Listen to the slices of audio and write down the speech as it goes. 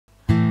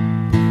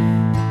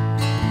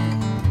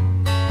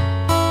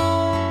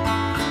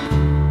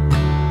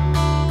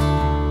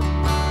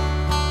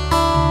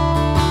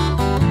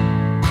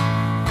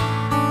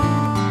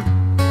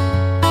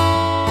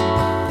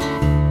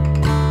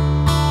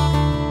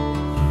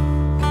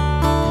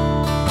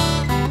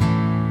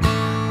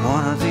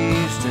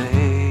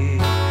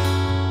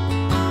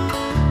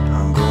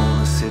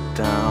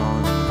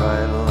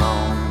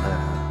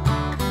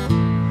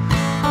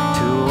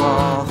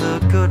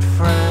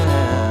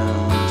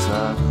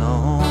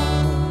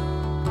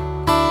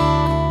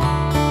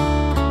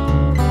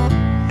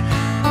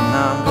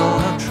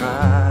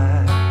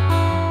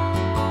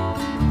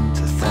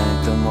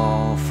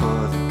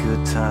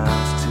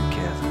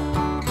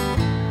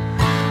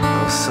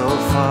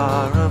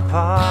far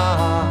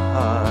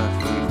apart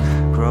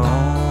we've grown.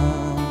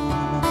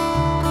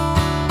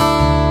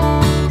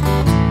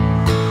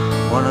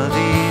 One of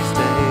these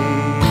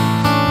days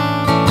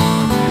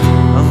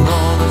I'm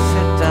gonna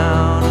sit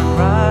down and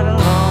write a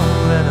long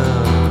letter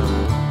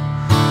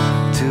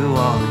to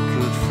all the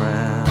good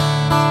friends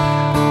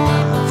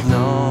I've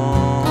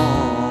known.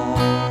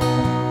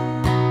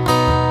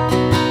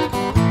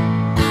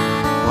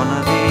 One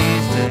of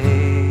these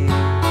days,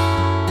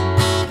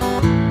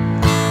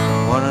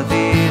 one of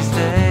these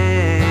days,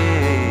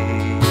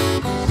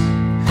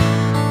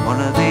 one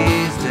of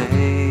these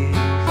days,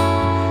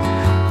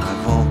 it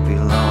won't be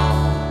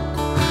long,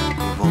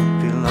 it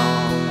won't be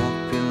long,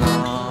 won't be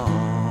long.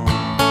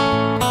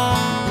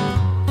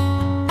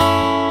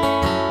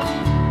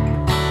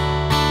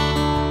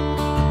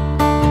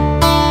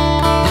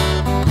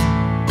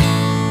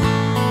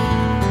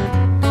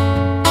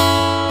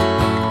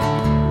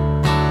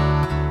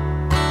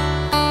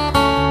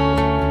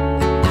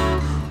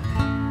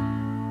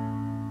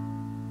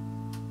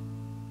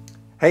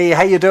 Hey,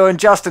 how you doing?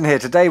 Justin here.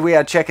 Today we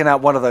are checking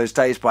out One of Those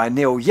Days by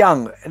Neil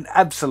Young, an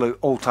absolute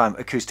all-time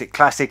acoustic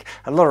classic.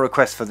 A lot of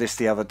requests for this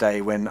the other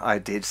day when I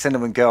did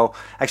Cinnamon Girl.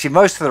 Actually,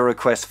 most of the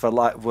requests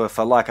were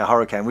for Like a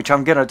Hurricane, which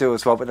I'm going to do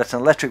as well, but that's an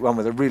electric one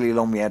with a really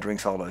long meandering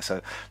solo, so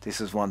this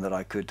is one that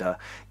I could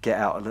get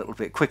out a little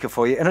bit quicker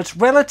for you. And it's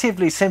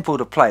relatively simple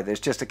to play.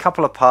 There's just a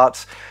couple of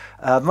parts.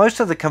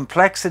 Most of the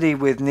complexity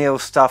with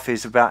Neil's stuff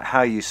is about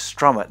how you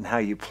strum it and how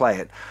you play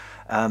it.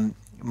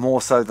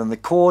 More so than the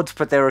chords,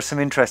 but there are some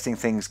interesting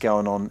things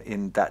going on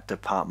in that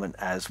department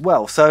as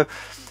well. So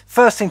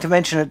first thing to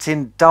mention, it's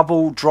in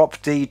double drop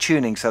D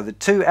tuning, so the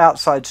two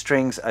outside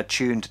strings are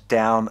tuned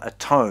down a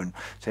tone.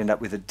 So you end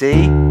up with a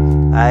D,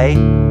 A,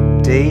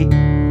 D,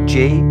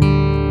 G,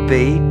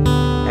 B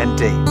and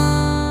D.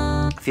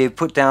 If you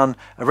put down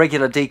a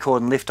regular D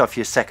chord and lift off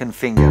your second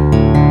finger, you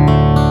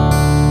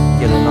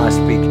get a nice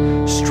big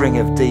string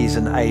of D's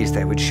and A's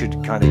there, which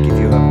should kind of give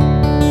you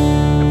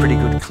a pretty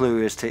good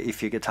clue as to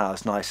if your guitar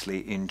is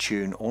nicely in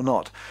tune or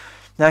not.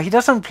 Now, he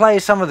doesn't play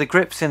some of the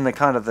grips in the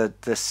kind of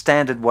the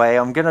standard way.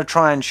 I'm going to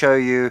try and show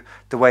you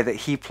the way that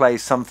he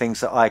plays some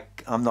things that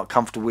I'm not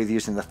comfortable with,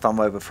 using the thumb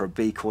over for a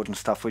B chord and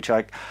stuff, which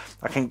I'm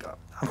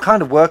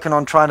kind of working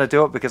on trying to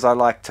do it because I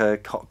like to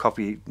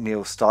copy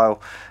Neil's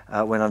style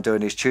when I'm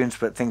doing his tunes,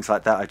 but things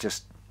like that I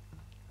just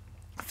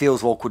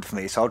feels awkward for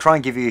me. So I'll try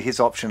and give you his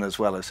option as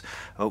well as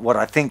what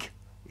I think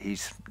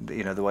he's,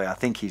 the way I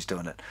think he's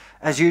doing it.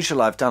 As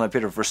usual, I've done a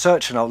bit of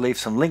research and I'll leave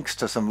some links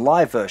to some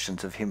live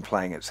versions of him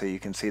playing it so you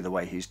can see the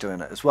way he's doing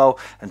it as well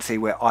and see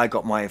where I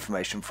got my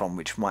information from,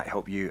 which might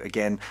help you.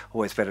 Again,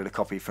 always better to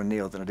copy from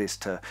Neil than it is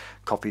to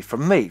copy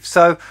from me.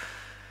 So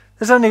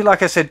there's only,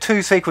 like I said,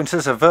 two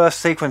sequences, a verse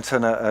sequence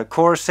and a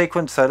chorus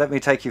sequence. So let me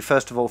take you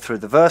first of all through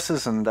the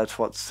verses, and that's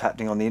what's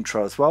happening on the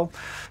intro as well.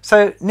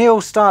 So Neil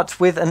starts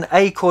with an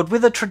A chord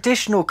with a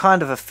traditional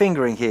kind of a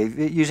fingering here,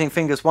 using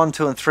fingers 1,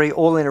 2 and 3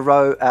 all in a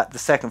row at the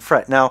 2nd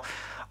fret. Now,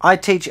 I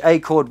teach A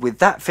chord with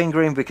that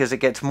fingering because it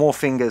gets more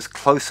fingers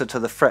closer to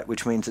the fret,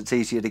 which means it's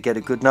easier to get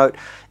a good note.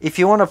 If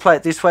you want to play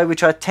it this way,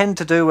 which I tend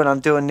to do when I'm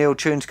doing Neil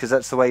tunes because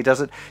that's the way he does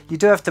it, you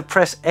do have to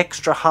press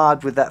extra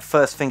hard with that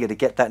first finger to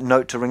get that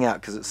note to ring out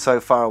because it's so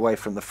far away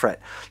from the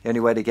fret. The only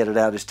way to get it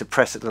out is to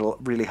press it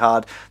really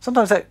hard.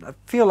 Sometimes I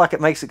feel like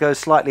it makes it go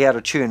slightly out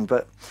of tune,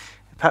 but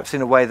perhaps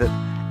in a way that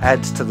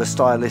adds to the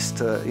stylist,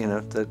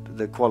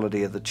 the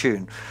quality of the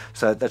tune.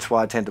 So that's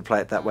why I tend to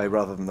play it that way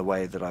rather than the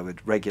way that I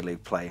would regularly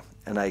play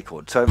an A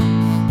chord. So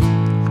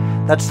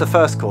that's the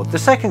first chord. The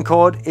second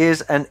chord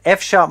is an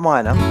F sharp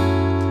minor.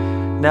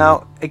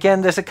 Now,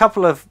 again, there's a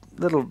couple of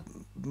little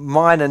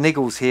minor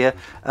niggles here.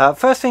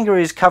 First finger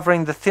is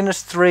covering the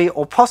thinnest 3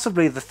 or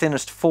possibly the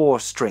thinnest 4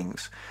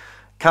 strings.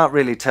 Can't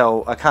really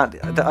tell.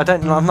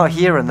 I'm not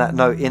hearing that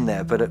note in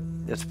there, but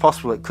it's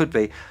possible it could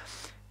be.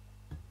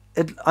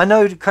 I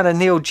know kind of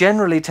Neil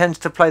generally tends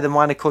to play the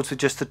minor chords with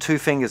just the 2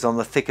 fingers on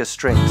the thicker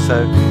string,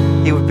 so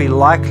he would be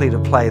likely to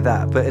play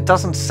that, but it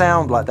doesn't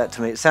sound like that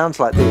to me. It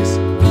sounds like this,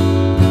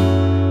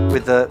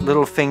 with the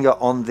little finger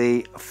on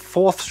the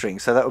 4th string,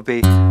 so that would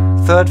be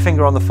 3rd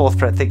finger on the 4th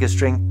fret thicker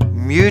string,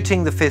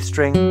 muting the 5th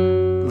string,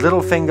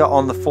 little finger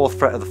on the 4th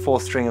fret of the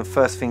 4th string, and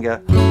 1st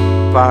finger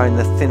barring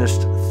the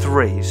thinnest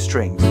 3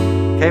 strings.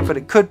 Okay, but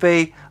it could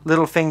be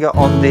little finger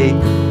on the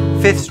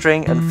 5th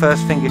string and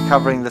 1st finger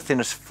covering the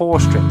thinnest 4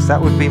 strings. That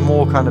would be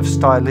more kind of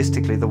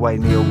stylistically the way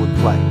Neil would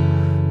play.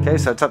 Okay,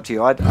 so it's up to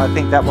you. I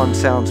think that one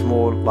sounds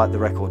more like the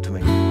record to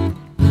me.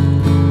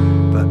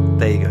 But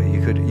there you go.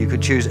 You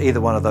could choose either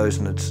one of those,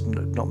 and it's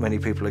not many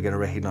people are going to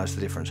recognize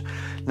the difference.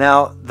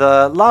 Now,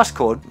 the last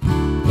chord,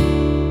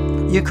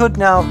 you could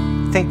now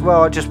think,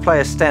 well, I'll just play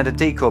a standard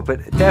D chord,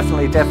 but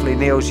definitely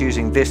Neil's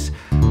using this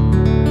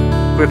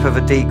grip of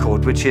a D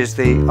chord, which is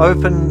the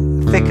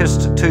open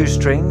thickest 2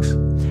 strings,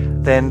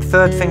 then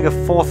 3rd finger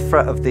 4th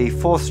fret of the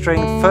 4th string,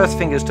 1st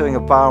finger is doing a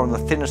bar on the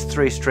thinnest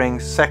 3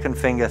 strings, 2nd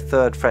finger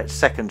 3rd fret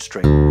 2nd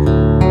string.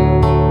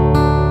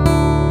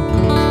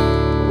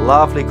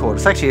 Lovely chord.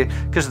 It's actually,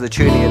 because of the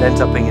tuning, it ends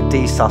up being a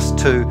D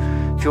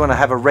sus2. If you want to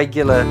have a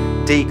regular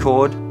D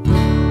chord,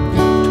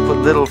 which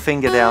little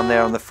finger down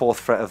there on the 4th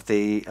fret of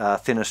the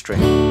thinner string.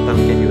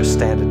 That'll get you a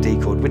standard D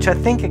chord, which I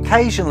think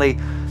occasionally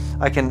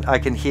I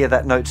can hear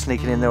that note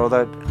sneaking in there,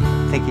 although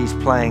I think he's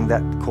playing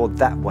that chord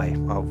that way.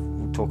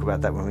 We'll talk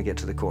about that when we get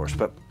to the chorus,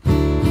 but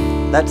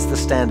that's the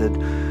standard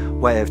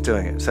way of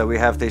doing it. So we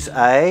have this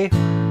A,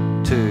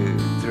 2,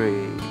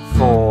 3,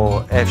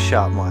 4, F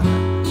sharp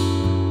minor,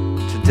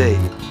 to D,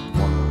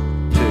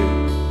 1, 2,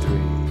 3,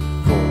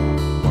 4,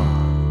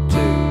 1, 2,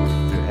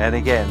 3, and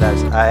again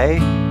that's A,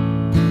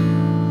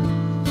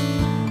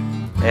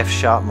 F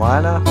sharp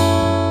minor,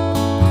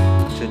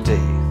 to D.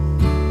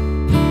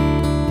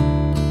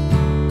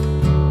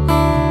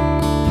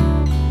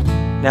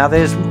 Now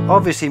there's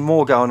obviously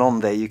more going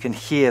on there. You can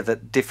hear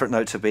that different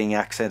notes are being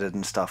accented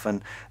and stuff,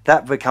 and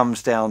that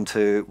becomes down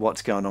to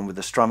what's going on with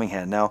the strumming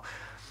hand. Now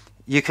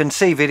you can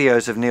see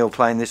videos of Neil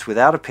playing this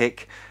without a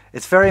pick.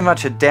 It's very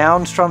much a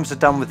down, strums are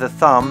done with the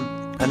thumb,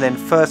 and then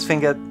first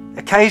finger,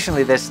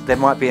 occasionally there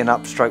might be an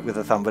upstroke with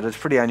the thumb, but it's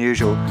pretty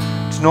unusual.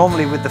 It's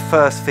normally with the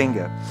first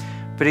finger.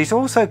 But he's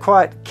also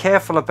quite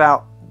careful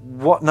about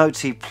what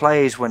notes he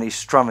plays when he's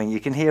strumming. You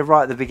can hear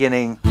right at the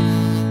beginning,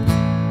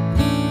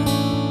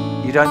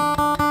 you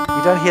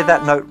don't hear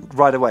that note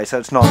right away, so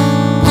it's not.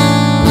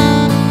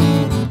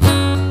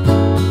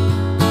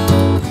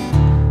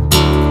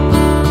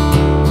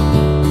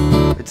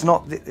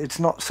 It's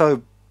not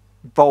so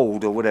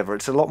bold or whatever.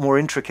 It's a lot more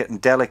intricate and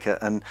delicate,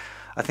 and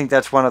I think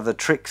that's one of the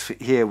tricks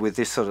here with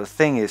this sort of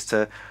thing, is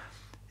to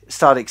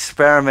start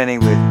experimenting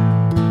with.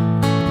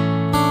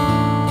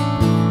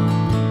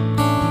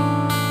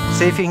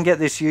 See if you can get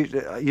this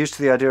used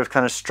to the idea of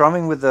kind of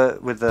strumming with the.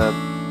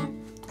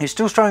 You're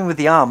still strumming with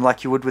the arm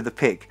like you would with the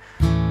pick,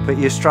 but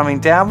you're strumming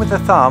down with the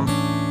thumb,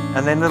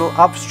 and then little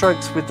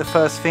upstrokes with the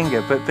first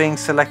finger, but being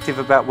selective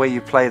about where you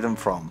play them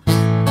from.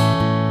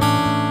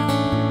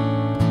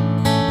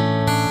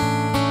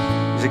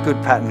 It's a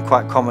good pattern,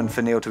 quite common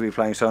for Neil to be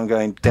playing. So I'm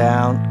going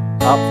down,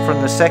 up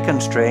from the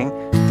second string,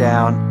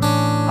 down,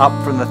 up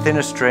from the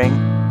thinner string,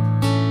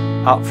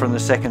 up from the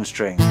second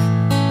string.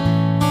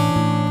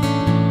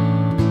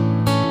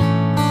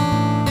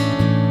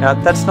 Now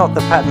that's not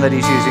the pattern that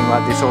he's using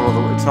like this all the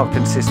way, it's not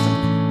consistent.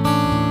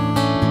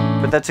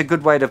 But that's a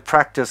good way to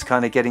practice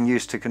kind of getting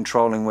used to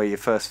controlling where your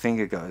first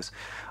finger goes.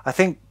 I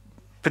think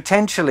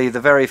potentially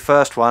the very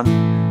first one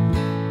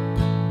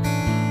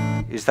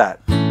is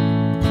that.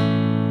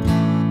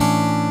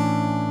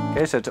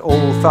 Okay, so it's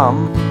all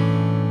thumb.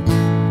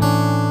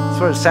 That's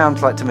what it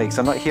sounds like to me, because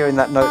I'm not hearing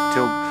that note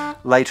till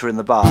later in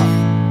the bar.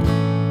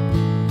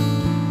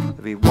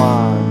 It'll be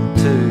 1,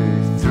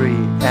 2, 3,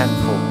 and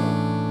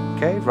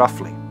 4. Okay,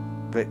 roughly.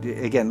 But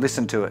again,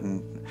 listen to it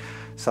and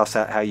suss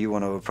out how you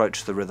want to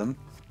approach the rhythm.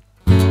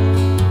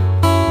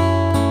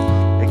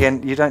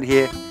 Again, you don't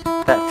hear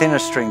that thinner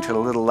string till a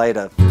little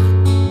later. 1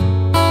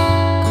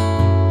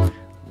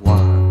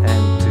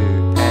 and 2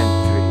 and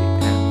 3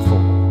 and 4.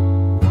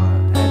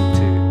 1 and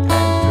 2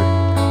 and 3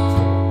 and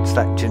 4. It's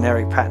that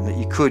generic pattern that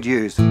you could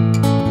use.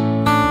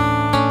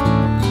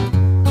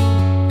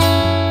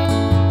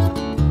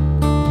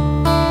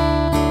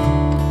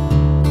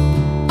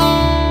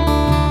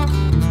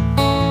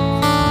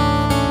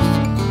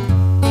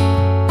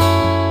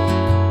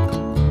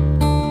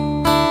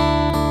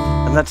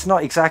 And that's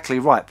not exactly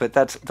right, but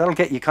that'll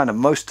get you kind of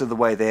most of the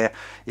way there.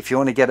 If you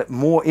want to get it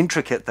more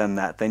intricate than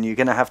that, then you're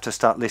going to have to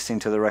start listening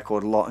to the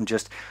record a lot and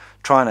just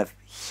trying to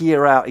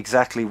hear out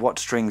exactly what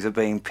strings are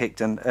being picked.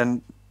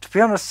 And to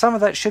be honest, some of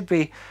that should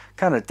be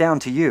kind of down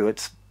to you.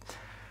 It's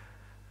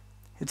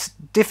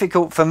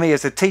difficult for me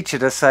as a teacher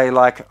to say,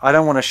 like, I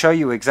don't want to show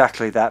you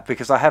exactly that,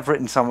 because I have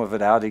written some of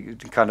it out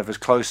kind of as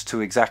close to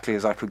exactly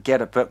as I could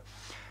get it, but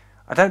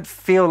I don't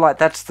feel like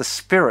that's the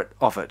spirit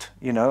of it.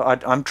 You know,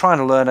 I'm trying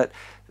to learn it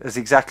as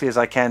exactly as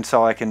I can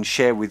so I can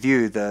share with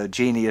you the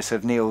genius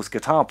of Neil's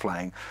guitar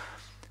playing.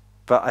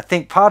 But I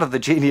think part of the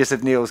genius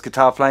of Neil's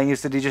guitar playing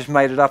is that he just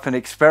made it up and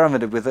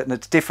experimented with it, and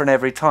it's different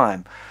every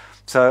time.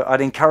 So I'd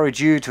encourage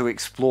you to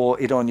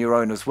explore it on your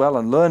own as well,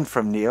 and learn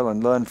from Neil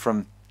and learn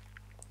from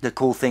the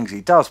cool things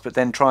he does, but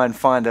then try and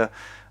find a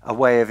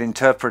way of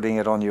interpreting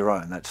it on your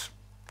own. That's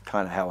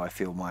kind of how I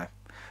feel my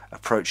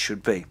approach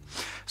should be.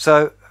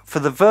 So for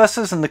the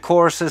verses and the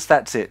choruses,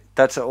 that's it.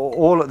 That's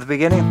all at the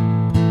beginning.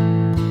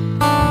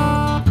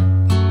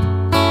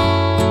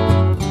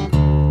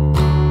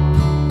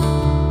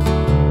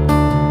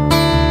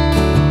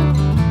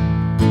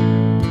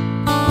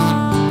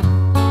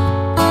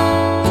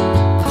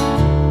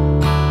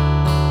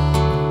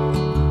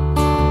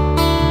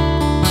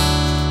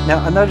 Now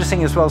I'm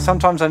noticing as well,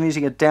 sometimes I'm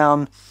using a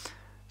down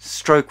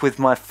stroke with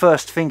my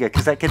first finger,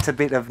 because that gets a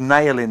bit of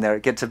nail in there.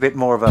 It gets a bit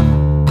more of a...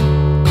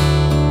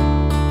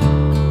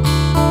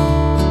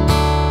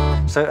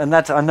 So, and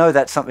that's, I know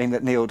that's something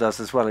that Neil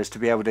does as well, is to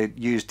be able to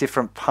use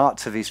different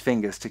parts of his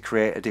fingers to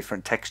create a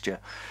different texture.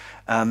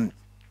 I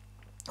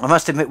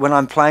must admit, when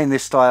I'm playing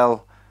this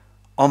style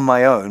on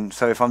my own,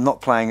 so if I'm not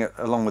playing it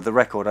along with the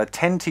record, I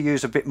tend to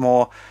use a bit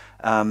more...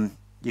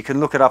 you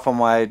can look it up on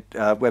my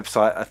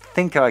website. I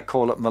think I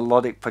call it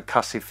melodic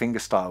percussive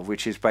fingerstyle,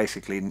 which is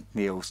basically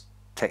Neil's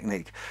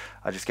technique.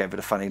 I just gave it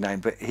a funny name,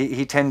 but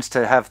he tends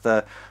to have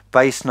the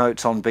bass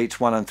notes on beats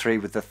 1 and 3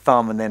 with the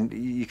thumb, and then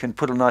you can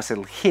put a nice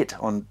little hit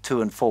on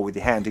 2 and 4 with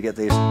your hand to get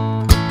these.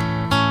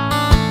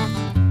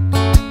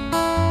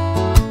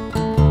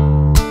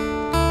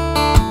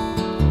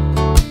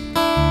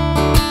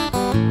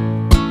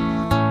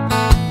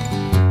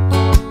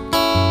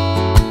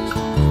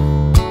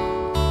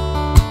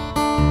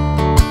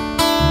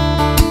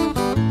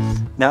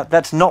 Now,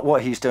 that's not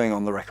what he's doing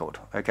on the record,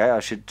 okay?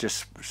 I should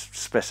just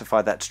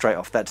specify that straight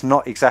off. That's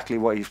not exactly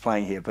what he's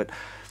playing here, but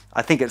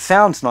I think it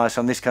sounds nice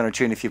on this kind of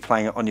tune if you're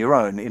playing it on your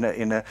own.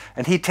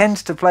 And he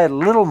tends to play it a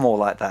little more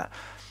like that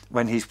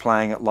when he's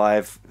playing it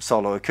live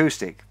solo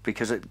acoustic,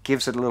 because it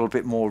gives it a little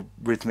bit more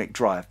rhythmic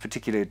drive.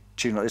 Particularly a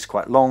tune like this,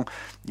 quite long.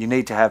 You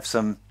need to have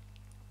some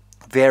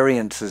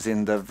variances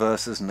in the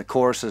verses and the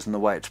choruses and the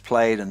way it's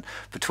played and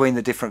between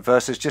the different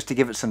verses, just to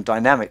give it some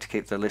dynamic to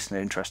keep the listener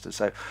interested.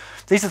 So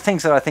these are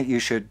things that I think you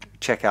should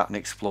check out and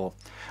explore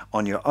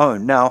on your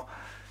own. Now,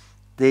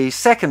 the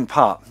second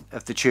part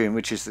of the tune,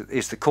 which is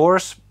the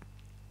chorus.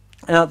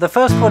 Now, the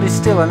first chord is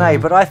still an A,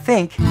 but I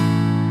think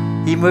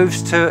he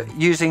moves to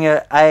using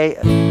an A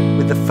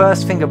with the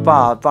first finger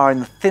barring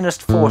the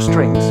thinnest 4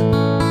 strings.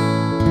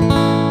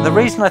 The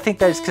reason I think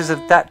that is because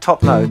of that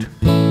top note.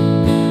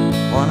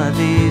 One of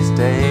these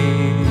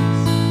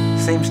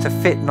days seems to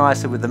fit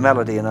nicer with the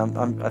melody, and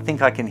I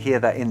think I can hear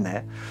that in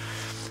there.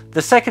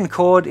 The second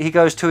chord he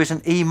goes to is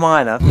an E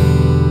minor.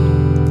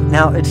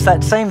 Now, it's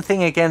that same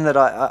thing again that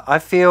I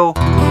feel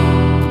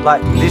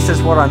like this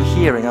is what I'm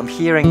hearing. I'm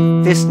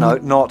hearing this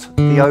note, not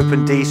the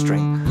open D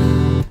string.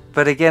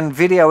 But again,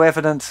 video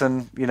evidence,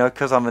 and you know,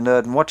 because I'm a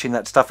nerd and watching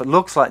that stuff, it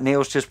looks like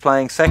Neil's just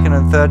playing second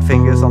and third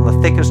fingers on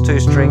the thickest 2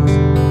 strings,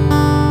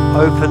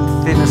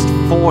 open thinnest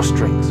 4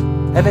 strings.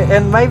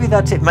 And maybe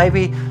that's it.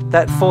 Maybe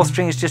that 4th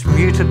string is just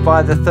muted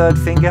by the 3rd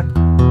finger.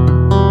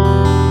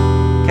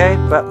 Okay,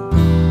 but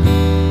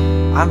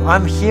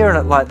I'm hearing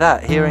it like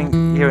that,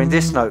 hearing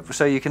this note.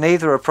 So you can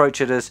either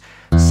approach it as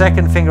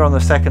 2nd finger on the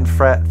 2nd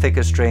fret,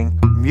 thicker string,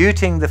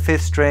 muting the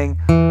 5th string,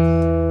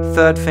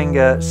 3rd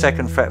finger,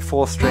 2nd fret,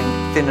 4th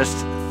string, thinnest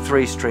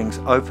 3 strings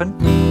open.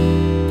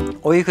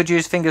 Or you could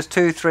use fingers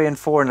 2, 3 and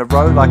 4 in a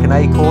row like an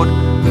A chord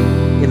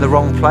in the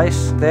wrong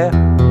place there.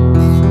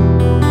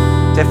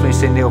 Definitely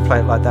seen Neil play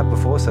it like that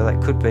before, so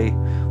that could be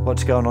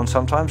what's going on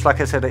sometimes.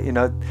 Like I said, you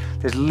know,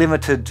 there's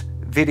limited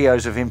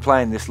videos of him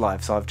playing this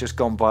live, so I've just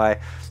gone by,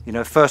 you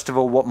know, first of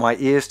all what my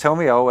ears tell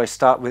me. I always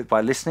start with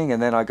by listening,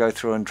 and then I go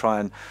through and try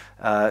and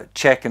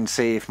check and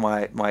see if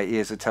my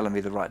ears are telling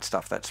me the right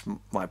stuff. That's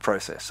my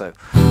process. So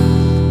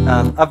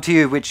up to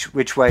you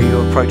which way you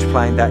approach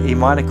playing that E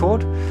minor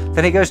chord.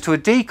 Then he goes to a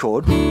D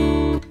chord.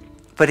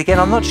 But again,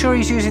 I'm not sure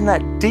he's using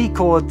that D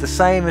chord the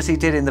same as he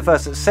did in the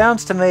verse. It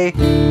sounds to me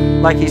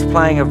like he's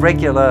playing a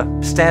regular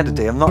standard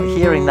D. I'm not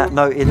hearing that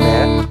note in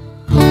there.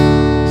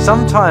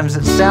 Sometimes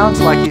it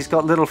sounds like he's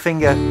got little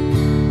finger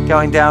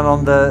going down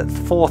on the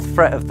 4th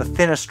fret of the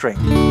thinner string.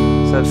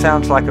 So it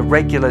sounds like a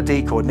regular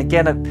D chord. And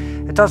again,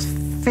 it does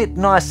fit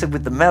nicely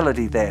with the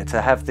melody there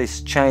to have this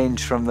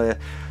change from the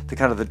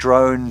kind of the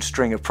drone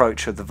string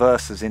approach of the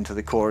verses into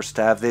the chorus,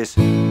 to have this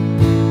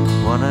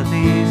one of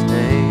these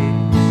days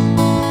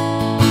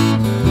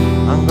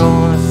I'm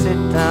gonna sit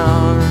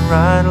down and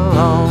write a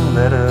long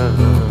letter,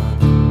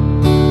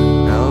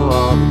 know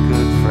all the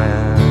good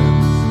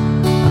friends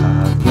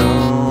I've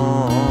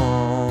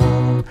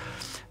known.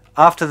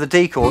 After the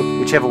D chord,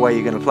 whichever way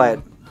you're going to play it,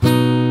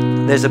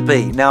 there's a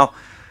B. Now,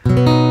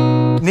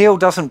 Neil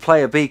doesn't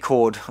play a B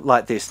chord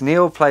like this.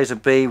 Neil plays a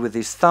B with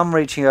his thumb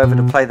reaching over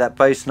to play that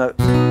bass note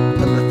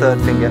and the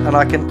 3rd finger, and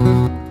I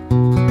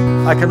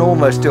can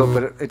almost do it,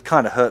 but it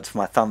kind of hurts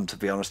my thumb, to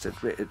be honest. It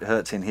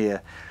hurts in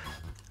here.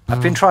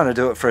 I've been trying to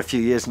do it for a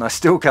few years and I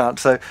still can't.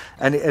 So,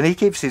 and he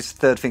keeps his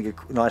 3rd finger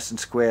nice and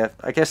square.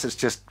 I guess it's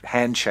just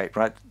hand shape,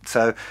 right?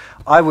 So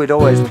I would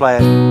always play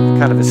it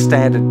kind of a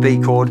standard B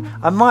chord.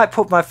 I might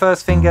put my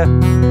 1st finger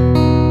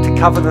to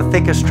cover the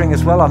thicker string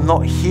as well. I'm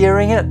not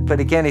hearing it, but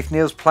again, if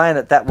Neil's playing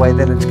it that way,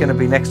 then it's going to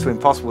be next to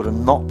impossible to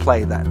not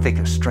play that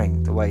thicker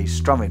string. The way he's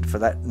strumming, for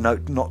that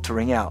note not to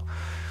ring out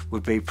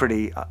would be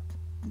pretty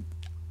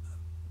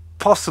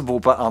possible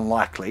but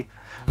unlikely.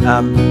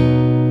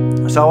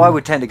 So I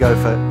would tend to go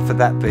for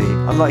that B.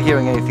 I'm not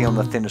hearing anything on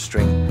the thinner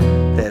string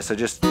there, so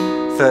just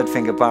 3rd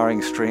finger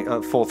barring string,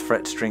 4th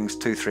fret strings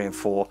 2, 3 and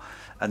 4,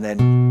 and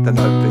then the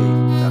note B,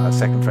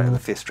 2nd fret of the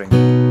 5th string.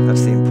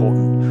 That's the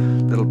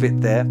important little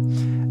bit there.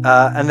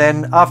 And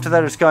then after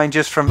that it's going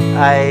just from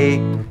A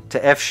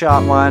to F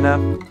sharp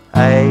minor,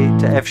 A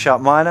to F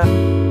sharp minor,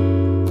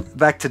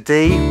 back to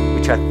D,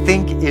 which I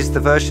think is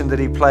the version that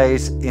he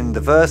plays in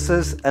the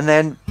verses, and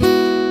then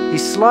he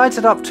slides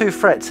it up 2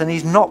 frets and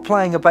he's not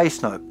playing a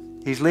bass note.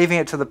 He's leaving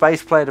it to the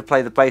bass player to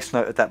play the bass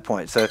note at that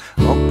point. So,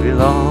 won't be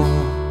long,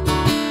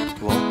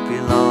 won't be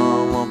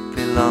long, won't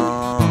be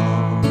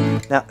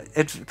long. Now,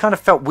 it kind of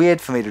felt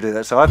weird for me to do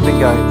that, so I've been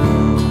going,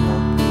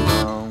 won't be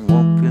long,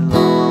 won't be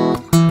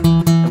long,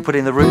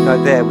 putting the root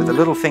note there with the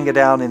little finger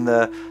down in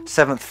the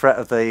 7th fret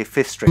of the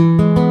 5th string.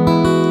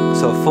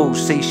 So a full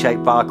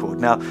C-shaped bar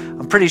chord. Now,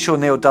 I'm pretty sure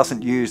Neil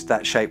doesn't use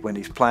that shape when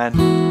he's playing.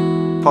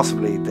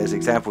 Possibly there's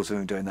examples of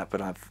him doing that,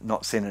 but I've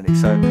not seen any.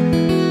 So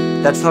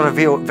that's not a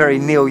very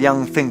Neil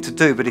Young thing to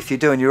do, but if you're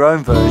doing your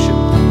own version,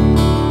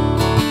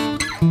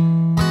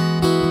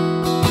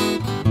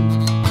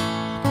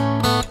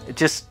 it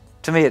just,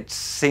 to me, it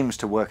seems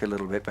to work a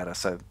little bit better,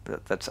 so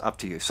that's up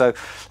to you. So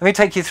let me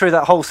take you through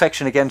that whole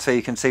section again so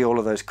you can see all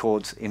of those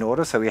chords in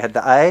order. So we had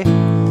the A,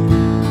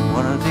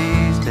 one of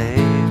these days.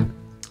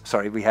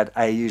 Sorry, we had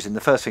A using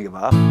the first finger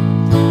bar.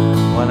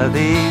 One of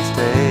these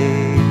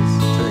days,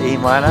 to the E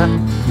minor.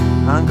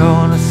 I'm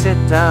gonna sit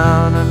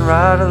down and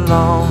write a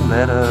long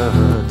letter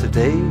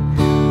today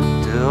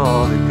to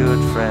all the good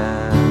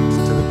friends,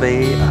 to the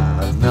B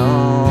I've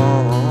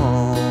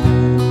known.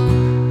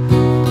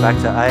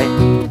 Back to A.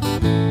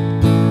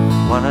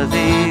 One of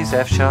these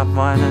F sharp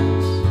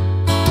minors,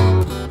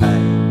 A.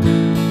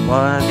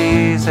 One of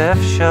these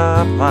F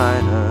sharp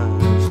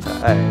minors to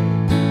A.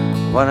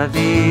 One of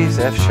these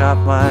F sharp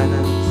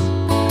minors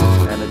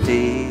and a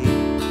D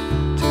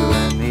to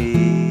an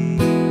E,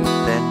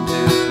 then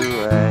to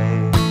A.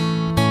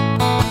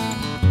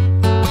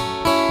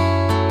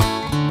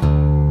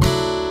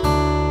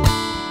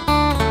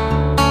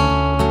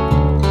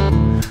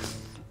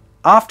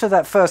 After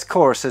that first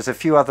chorus, there's a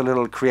few other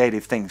little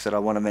creative things that I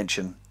want to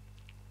mention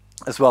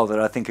as well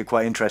that I think are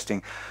quite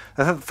interesting.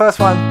 The first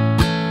one,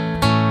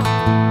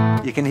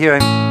 you can hear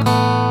him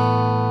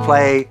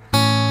play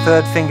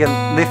third finger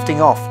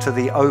lifting off to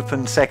the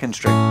open second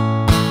string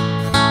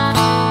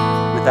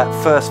with that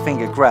first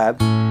finger grab.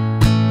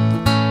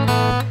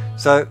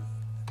 So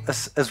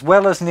as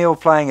well as Neil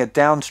playing a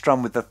down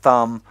strum with the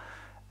thumb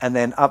and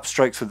then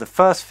upstrokes with the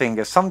first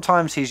finger,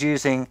 sometimes he's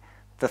using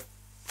the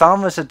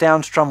thumb as a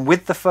down strum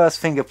with the first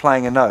finger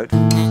playing a note.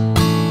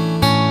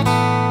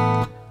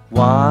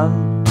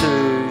 1, 2,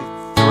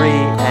 3,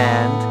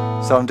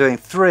 and so I'm doing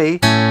 3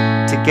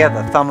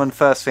 together, thumb and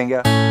first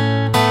finger,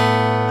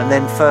 and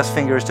then first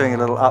finger is doing a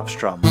little up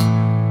strum. 2, 3,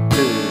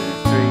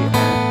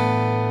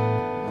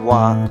 and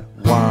 1,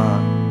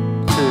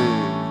 1, 2,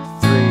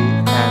 3,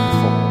 and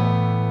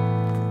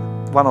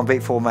 4. One on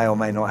beat 4 may or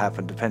may not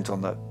happen, depends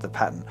on the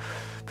pattern.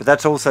 But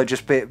that's also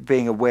just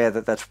being aware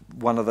that that's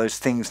one of those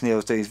things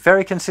Neil's doing. He's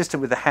very consistent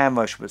with the hand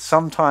motion, but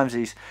sometimes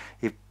he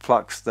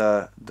plucks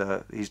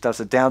he does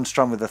a down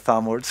strum with the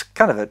thumb, or it's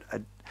kind of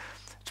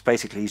it's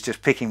basically he's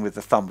just picking with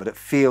the thumb, but it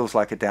feels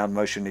like a down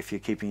motion if you're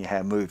keeping your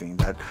hand moving.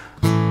 That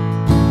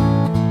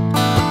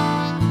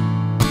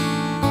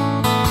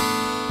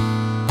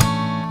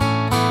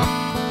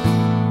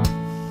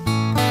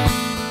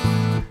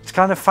it's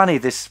kind of funny,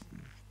 this,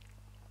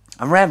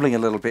 I'm rambling a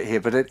little bit here,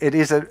 but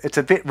it's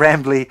a bit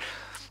rambly,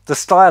 the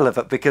style of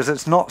it, because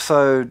it's not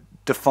so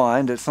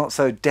defined, it's not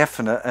so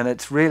definite, and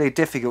it's really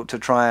difficult to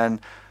try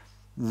and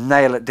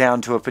nail it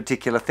down to a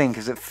particular thing,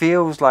 because it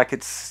feels like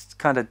it's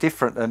kind of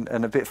different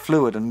and a bit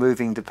fluid and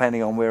moving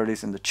depending on where it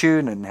is in the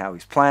tune and how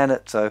he's playing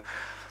it. So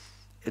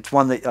it's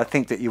one that I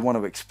think that you want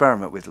to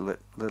experiment with a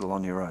little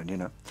on your own, you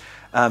know.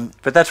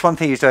 But that's one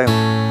thing he's doing.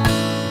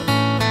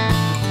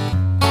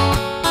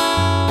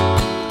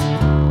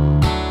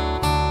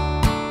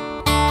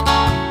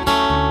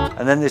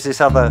 And then there's this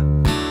other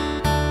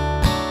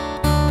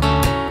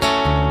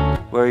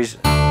where he's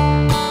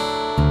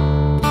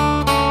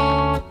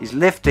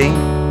lifting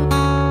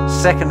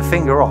second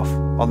finger off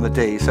on the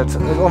D, so it's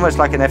almost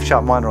like an F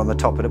sharp minor on the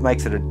top, but it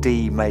makes it a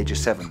D major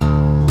 7. So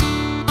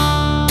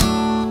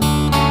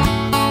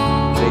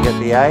you get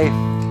the A,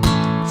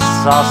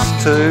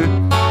 sus2,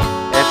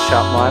 F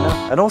sharp minor,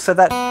 and also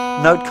that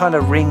note kind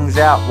of rings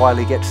out while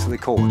he gets to the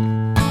chord.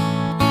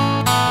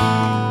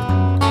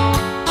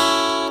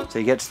 So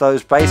he gets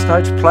those bass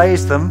notes,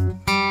 plays them,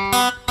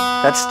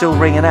 that's still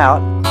ringing out,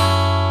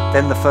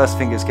 then the first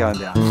finger's going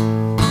down.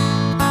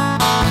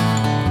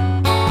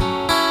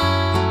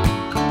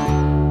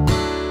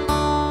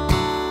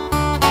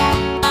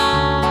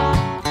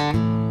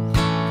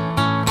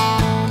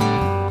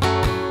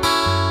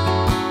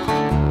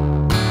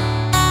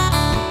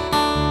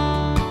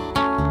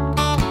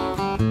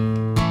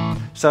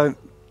 So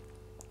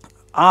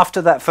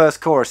after that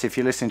first chorus, if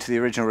you listen to the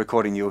original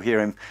recording, you'll hear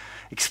him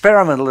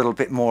experiment a little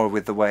bit more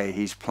with the way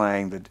he's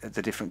playing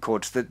the different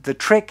chords. The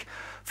trick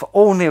for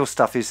all Neil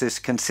stuff is this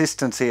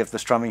consistency of the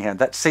strumming hand.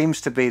 That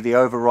seems to be the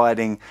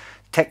overriding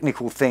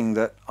technical thing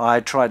that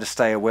I try to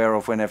stay aware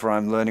of whenever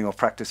I'm learning or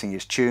practicing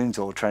his tunes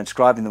or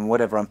transcribing them,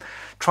 whatever. I'm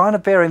trying to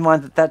bear in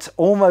mind that that's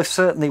almost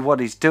certainly what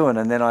he's doing,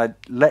 and then I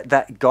let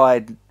that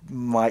guide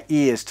my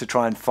ears to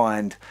try and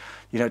find,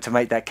 you know, to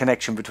make that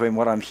connection between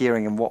what I'm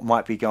hearing and what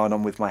might be going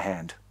on with my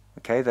hand.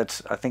 Okay,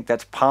 I think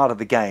that's part of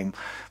the game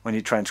when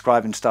you're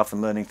transcribing stuff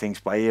and learning things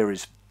by ear,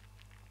 is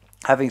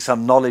having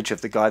some knowledge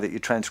of the guy that you're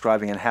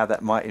transcribing and how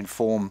that might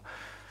inform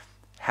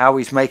how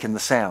he's making the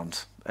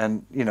sounds.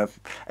 And, you know,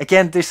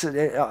 again, this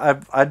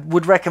I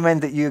would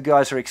recommend that you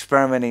guys are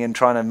experimenting and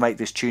trying to make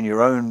this tune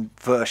your own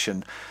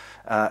version,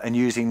 and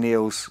using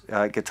Neil's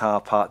guitar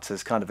parts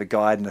as kind of a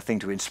guide and a thing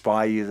to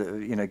inspire you,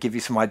 that, you know, give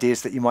you some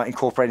ideas that you might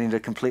incorporate into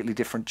completely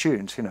different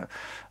tunes. You know,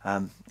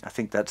 I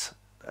think that's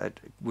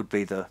would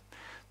be the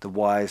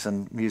wise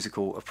and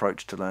musical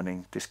approach to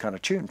learning this kind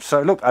of tune.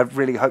 So look, I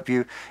really hope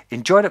you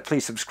enjoyed it.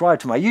 Please subscribe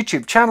to my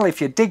YouTube channel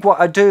if you dig what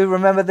I do.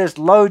 Remember, there's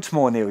loads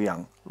more Neil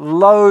Young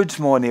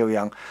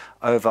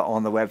over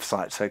on the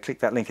website. So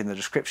click that link in the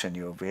description.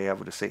 You'll be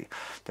able to see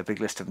the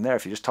big list of them there.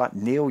 If you just type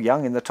Neil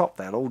Young in the top,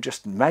 they'll all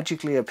just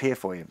magically appear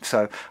for you.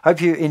 So hope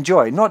you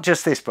enjoy not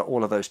just this, but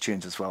all of those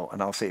tunes as well.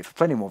 And I'll see you for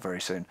plenty more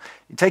very soon.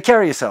 You take care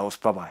of yourselves.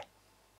 Bye-bye.